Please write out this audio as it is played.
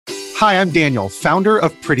Hi, I'm Daniel, founder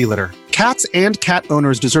of Pretty Litter. Cats and cat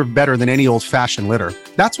owners deserve better than any old-fashioned litter.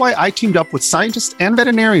 That's why I teamed up with scientists and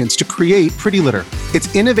veterinarians to create Pretty Litter.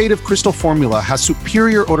 Its innovative crystal formula has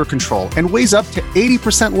superior odor control and weighs up to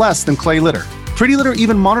 80% less than clay litter. Pretty Litter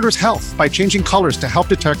even monitors health by changing colors to help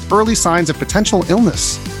detect early signs of potential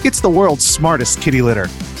illness. It's the world's smartest kitty litter.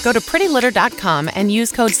 Go to prettylitter.com and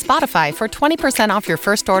use code SPOTIFY for 20% off your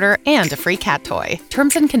first order and a free cat toy.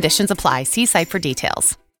 Terms and conditions apply. See site for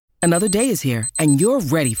details. Another day is here, and you're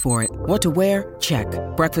ready for it. What to wear? Check.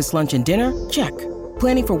 Breakfast, lunch, and dinner? Check.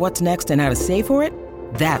 Planning for what's next and how to save for it?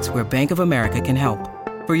 That's where Bank of America can help.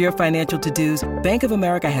 For your financial to-dos, Bank of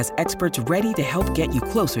America has experts ready to help get you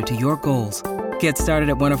closer to your goals. Get started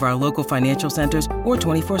at one of our local financial centers or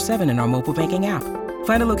 24/7 in our mobile banking app.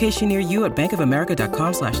 Find a location near you at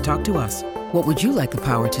bankofamerica.com/talktous. What would you like the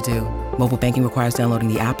power to do? Mobile banking requires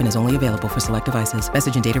downloading the app and is only available for select devices.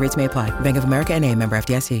 Message and data rates may apply. Bank of America N.A., member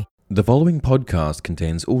FDIC. The following podcast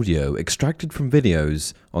contains audio extracted from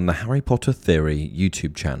videos on the Harry Potter Theory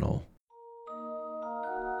YouTube channel.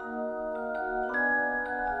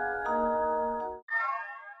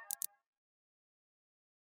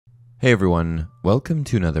 Hey everyone, welcome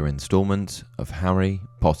to another installment of Harry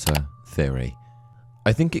Potter Theory.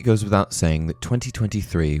 I think it goes without saying that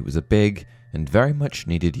 2023 was a big and very much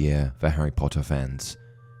needed year for Harry Potter fans.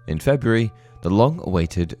 In February, the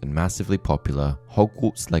long-awaited and massively popular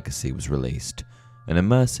Hogwarts Legacy was released, an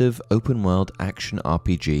immersive open-world action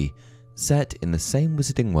RPG set in the same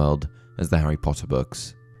wizarding world as the Harry Potter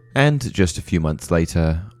books. And just a few months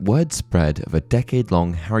later, word spread of a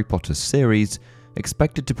decade-long Harry Potter series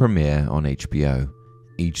expected to premiere on HBO.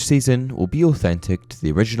 Each season will be authentic to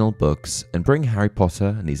the original books and bring Harry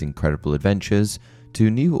Potter and his incredible adventures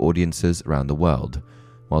to new audiences around the world,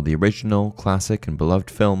 while the original, classic and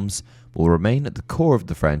beloved films will remain at the core of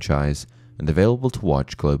the franchise and available to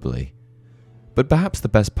watch globally. But perhaps the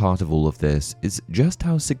best part of all of this is just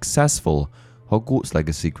how successful Hogwarts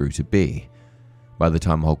Legacy grew to be. By the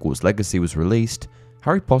time Hogwarts Legacy was released,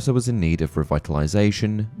 Harry Potter was in need of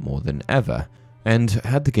revitalization more than ever, and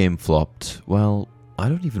had the game flopped, well, I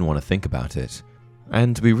don't even want to think about it.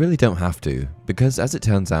 And we really don't have to, because as it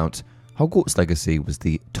turns out, Hogwarts Legacy was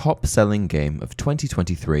the top-selling game of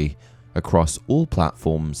 2023 across all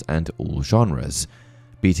platforms and all genres,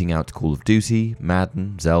 beating out Call of Duty,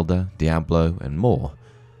 Madden, Zelda, Diablo, and more.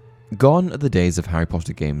 Gone are the days of Harry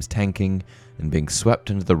Potter games tanking and being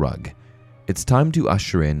swept under the rug. It's time to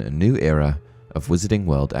usher in a new era of Wizarding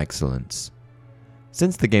World excellence.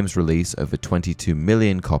 Since the game's release, over 22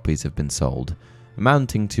 million copies have been sold,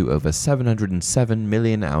 amounting to over 707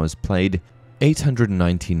 million hours played,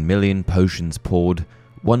 819 million potions poured,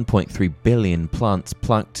 1.3 billion plants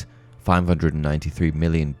plucked, 593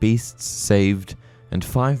 million beasts saved, and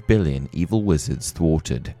 5 billion evil wizards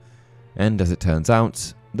thwarted. And as it turns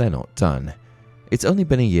out, they're not done. It's only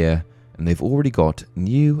been a year, and they've already got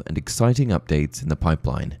new and exciting updates in the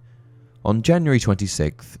pipeline. On January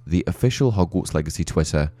 26th, the official Hogwarts Legacy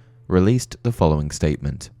Twitter released the following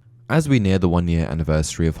statement. As we near the 1-year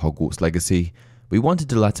anniversary of Hogwarts Legacy, we wanted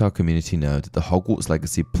to let our community know that the Hogwarts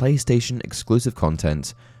Legacy PlayStation exclusive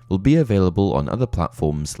content will be available on other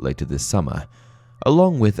platforms later this summer,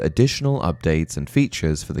 along with additional updates and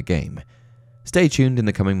features for the game. Stay tuned in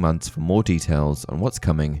the coming months for more details on what's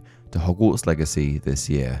coming to Hogwarts Legacy this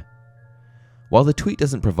year. While the tweet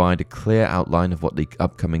doesn't provide a clear outline of what the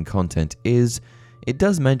upcoming content is, it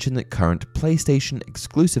does mention that current PlayStation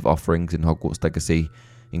exclusive offerings in Hogwarts Legacy,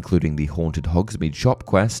 including the Haunted Hogsmeade shop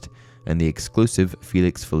quest and the exclusive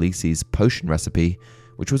Felix Felicis potion recipe,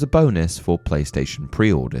 which was a bonus for PlayStation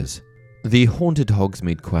pre-orders. The Haunted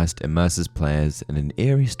Hogsmeade quest immerses players in an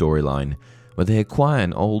eerie storyline where they acquire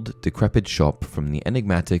an old, decrepit shop from the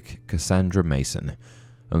enigmatic Cassandra Mason,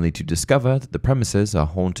 only to discover that the premises are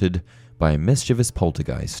haunted by a mischievous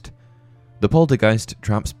poltergeist. The poltergeist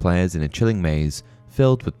traps players in a chilling maze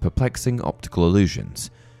filled with perplexing optical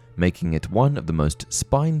illusions, making it one of the most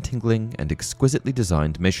spine-tingling and exquisitely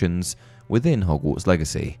designed missions within Hogwarts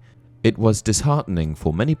Legacy. It was disheartening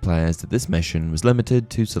for many players that this mission was limited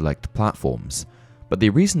to select platforms, but the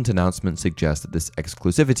recent announcement suggests that this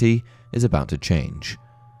exclusivity is about to change.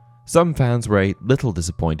 Some fans were a little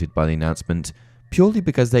disappointed by the announcement, purely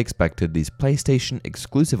because they expected these PlayStation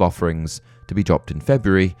exclusive offerings to be dropped in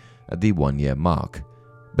February at the 1-year mark,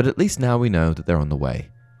 but at least now we know that they're on the way.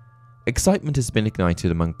 Excitement has been ignited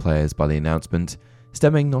among players by the announcement,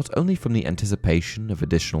 stemming not only from the anticipation of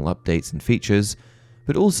additional updates and features,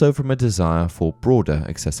 but also from a desire for broader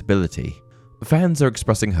accessibility. Fans are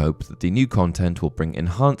expressing hope that the new content will bring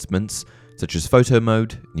enhancements such as photo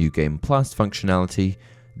mode, new game plus functionality,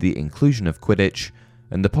 the inclusion of Quidditch,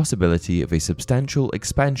 and the possibility of a substantial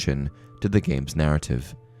expansion to the game's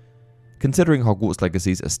narrative. Considering Hogwarts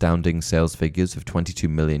Legacy's astounding sales figures of 22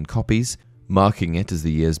 million copies, marking it as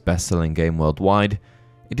the year's best-selling game worldwide,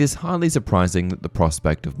 it is hardly surprising that the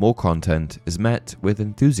prospect of more content is met with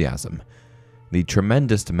enthusiasm. The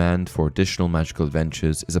tremendous demand for additional magical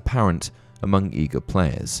adventures is apparent among eager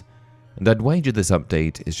players, and I'd wager this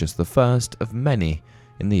update is just the first of many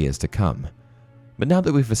in the years to come. But now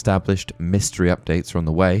that we've established mystery updates are on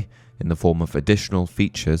the way in the form of additional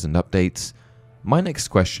features and updates, my next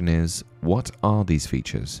question is, what are these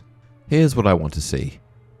features? Here's what I want to see.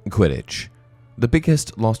 Quidditch. The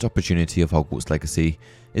biggest lost opportunity of Hogwarts Legacy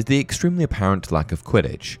is the extremely apparent lack of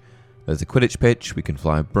Quidditch. There's a Quidditch pitch, we can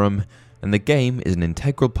fly a broom, and the game is an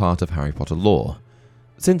integral part of Harry Potter lore.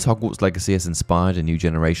 Since Hogwarts Legacy has inspired a new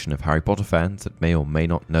generation of Harry Potter fans that may or may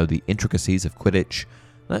not know the intricacies of Quidditch,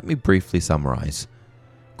 let me briefly summarise.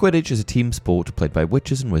 Quidditch is a team sport played by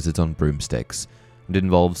witches and wizards on broomsticks, and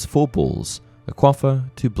involves 4 balls, a quaffer,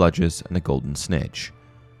 2 bludgers, and a golden snitch.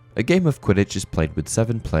 A game of Quidditch is played with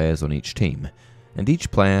 7 players on each team, and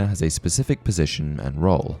each player has a specific position and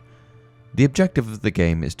role. The objective of the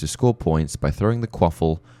game is to score points by throwing the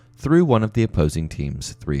quaffle through one of the opposing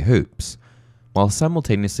team's 3 hoops, while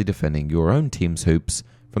simultaneously defending your own team's hoops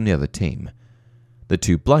from the other team. The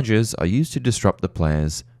 2 bludgers are used to disrupt the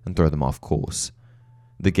players and throw them off course.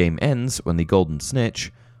 The game ends when the golden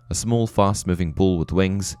snitch, a small fast-moving ball with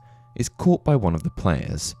wings, is caught by one of the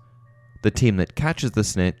players. The team that catches the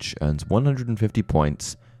snitch earns 150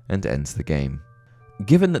 points and ends the game.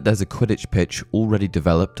 Given that there's a Quidditch pitch already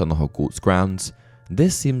developed on the Hogwarts grounds,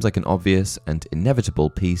 this seems like an obvious and inevitable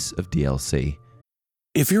piece of DLC.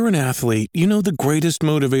 If you're an athlete, you know the greatest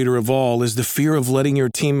motivator of all is the fear of letting your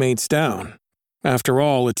teammates down. After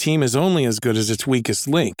all, a team is only as good as its weakest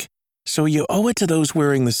link. So you owe it to those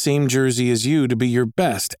wearing the same jersey as you to be your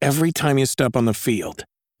best every time you step on the field.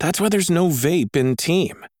 That's why there's no vape in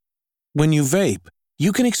team. When you vape,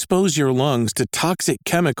 you can expose your lungs to toxic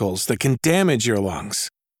chemicals that can damage your lungs.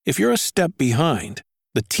 If you're a step behind,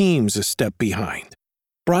 the team's a step behind.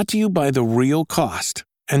 Brought to you by The Real Cost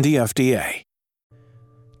and the FDA.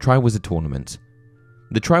 Triwizard Tournament.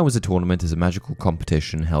 The Triwizard Tournament is a magical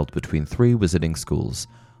competition held between 3 wizarding schools: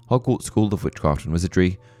 Hogwarts School of Witchcraft and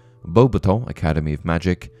Wizardry, Beauxbaton Academy of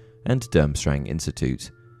Magic, and Durmstrang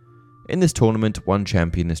Institute. In this tournament, one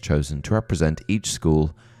champion is chosen to represent each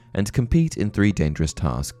school and compete in 3 dangerous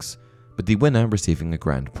tasks, with the winner receiving a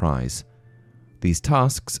grand prize. These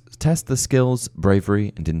tasks test the skills,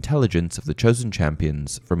 bravery, and intelligence of the chosen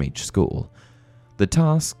champions from each school. The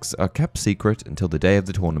tasks are kept secret until the day of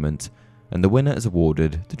the tournament, and the winner is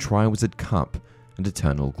awarded the Triwizard Cup and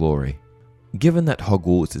Eternal Glory. Given that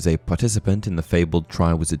Hogwarts is a participant in the fabled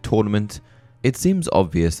Triwizard Tournament, it seems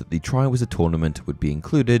obvious that the Triwizard Tournament would be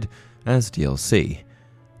included as DLC.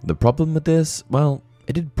 The problem with this, well,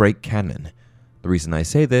 it'd break canon. The reason I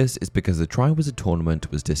say this is because the Triwizard Tournament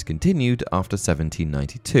was discontinued after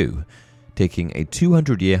 1792, taking a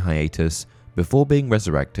 200-year hiatus before being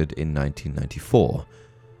resurrected in 1994.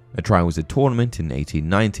 A Triwizard Tournament in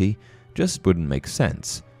 1890 just wouldn't make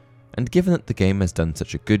sense, and given that the game has done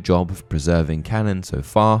such a good job of preserving canon so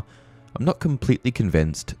far, I'm not completely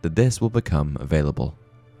convinced that this will become available.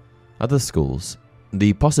 Other schools.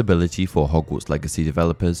 The possibility for Hogwarts Legacy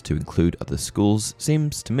developers to include other schools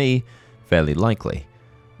seems, to me, fairly likely.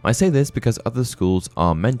 I say this because other schools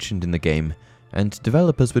are mentioned in the game, and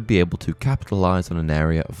developers would be able to capitalize on an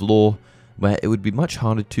area of lore where it would be much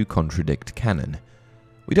harder to contradict canon.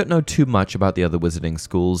 We don't know too much about the other wizarding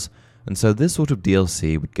schools, and so this sort of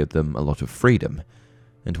DLC would give them a lot of freedom.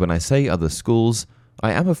 And when I say other schools,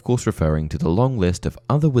 I am of course referring to the long list of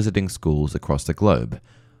other wizarding schools across the globe,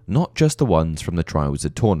 not just the ones from the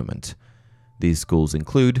Triwizard Tournament. These schools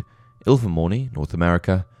include Ilvermorny, North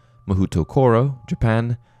America, Mahuto Koro,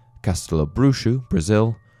 Japan, Castelo Bruxo,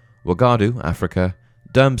 Brazil, Ouagadougou, Africa,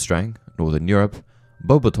 Durmstrang, Northern Europe,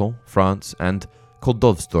 Beauxbaton, France, and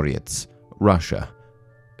Koldovstoriets, Russia.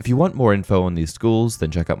 If you want more info on these schools, then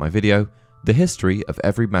check out my video, The History of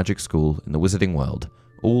Every Magic School in the Wizarding World,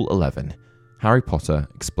 all 11, Harry Potter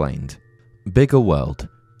Explained. Bigger world.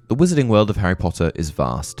 The wizarding world of Harry Potter is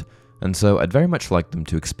vast, and so I'd very much like them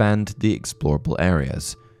to expand the explorable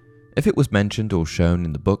areas. If it was mentioned or shown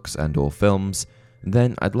in the books and or films,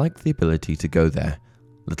 then I'd like the ability to go there.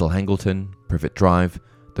 Little Hangleton, Privet Drive,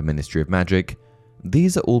 the Ministry of Magic,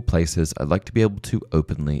 these are all places I'd like to be able to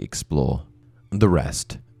openly explore. The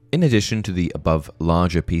rest. In addition to the above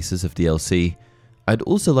larger pieces of DLC, I'd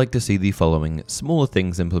also like to see the following smaller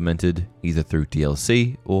things implemented either through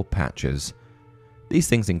DLC or patches. These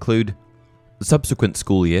things include subsequent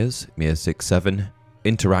school years, year 6-7,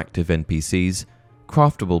 interactive NPCs,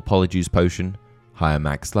 craftable polyjuice potion, higher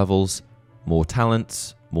max levels, more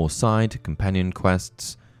talents, more side companion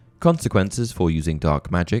quests, consequences for using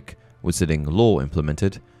dark magic, wizarding lore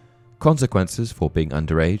implemented, consequences for being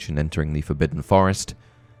underage and entering the Forbidden Forest,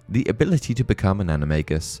 the ability to become an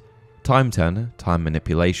animagus, time turner, time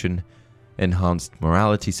manipulation, enhanced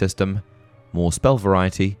morality system, more spell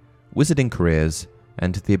variety, wizarding careers,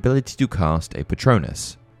 and the ability to cast a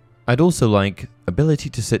Patronus. I'd also like ability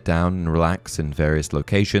to sit down and relax in various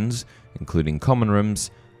locations, including common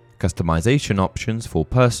rooms, customization options for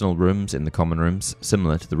personal rooms in the common rooms,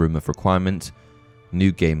 similar to the Room of Requirement,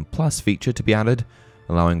 new Game Plus feature to be added,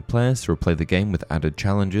 allowing players to replay the game with added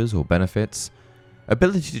challenges or benefits,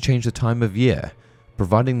 ability to change the time of year,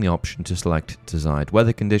 providing the option to select desired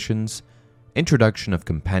weather conditions, introduction of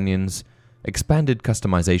companions, expanded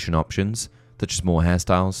customization options, such as more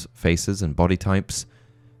hairstyles, faces, and body types,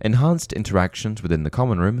 enhanced interactions within the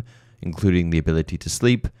common room, including the ability to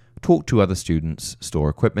sleep, talk to other students, store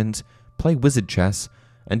equipment, play wizard chess,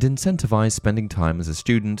 and incentivize spending time as a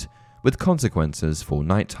student, with consequences for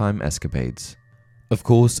nighttime escapades. Of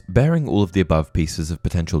course, bearing all of the above pieces of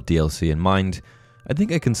potential DLC in mind, I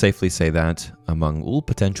think I can safely say that, among all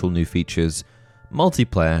potential new features,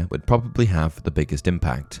 multiplayer would probably have the biggest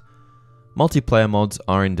impact. Multiplayer mods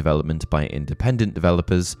are in development by independent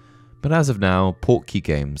developers, but as of now, Portkey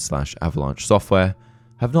Games / Avalanche Software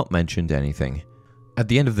have not mentioned anything. At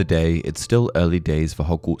the end of the day, it's still early days for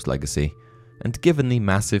Hogwarts Legacy, and given the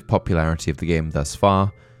massive popularity of the game thus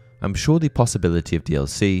far, I'm sure the possibility of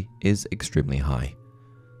DLC is extremely high.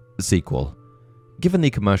 Sequel. Given the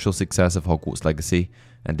commercial success of Hogwarts Legacy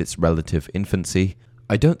and its relative infancy,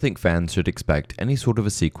 I don't think fans should expect any sort of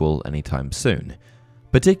a sequel anytime soon,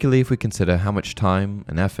 particularly if we consider how much time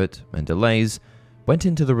and effort and delays went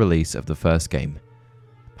into the release of the first game.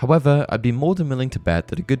 However, I'd be more than willing to bet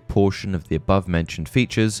that a good portion of the above-mentioned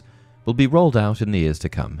features will be rolled out in the years to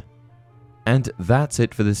come. And that's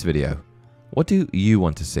it for this video. What do you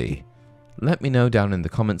want to see? Let me know down in the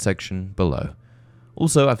comment section below.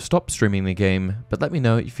 Also, I've stopped streaming the game, but let me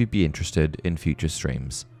know if you'd be interested in future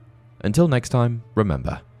streams. Until next time,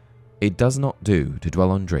 remember, it does not do to dwell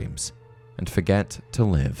on dreams and forget to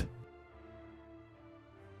live.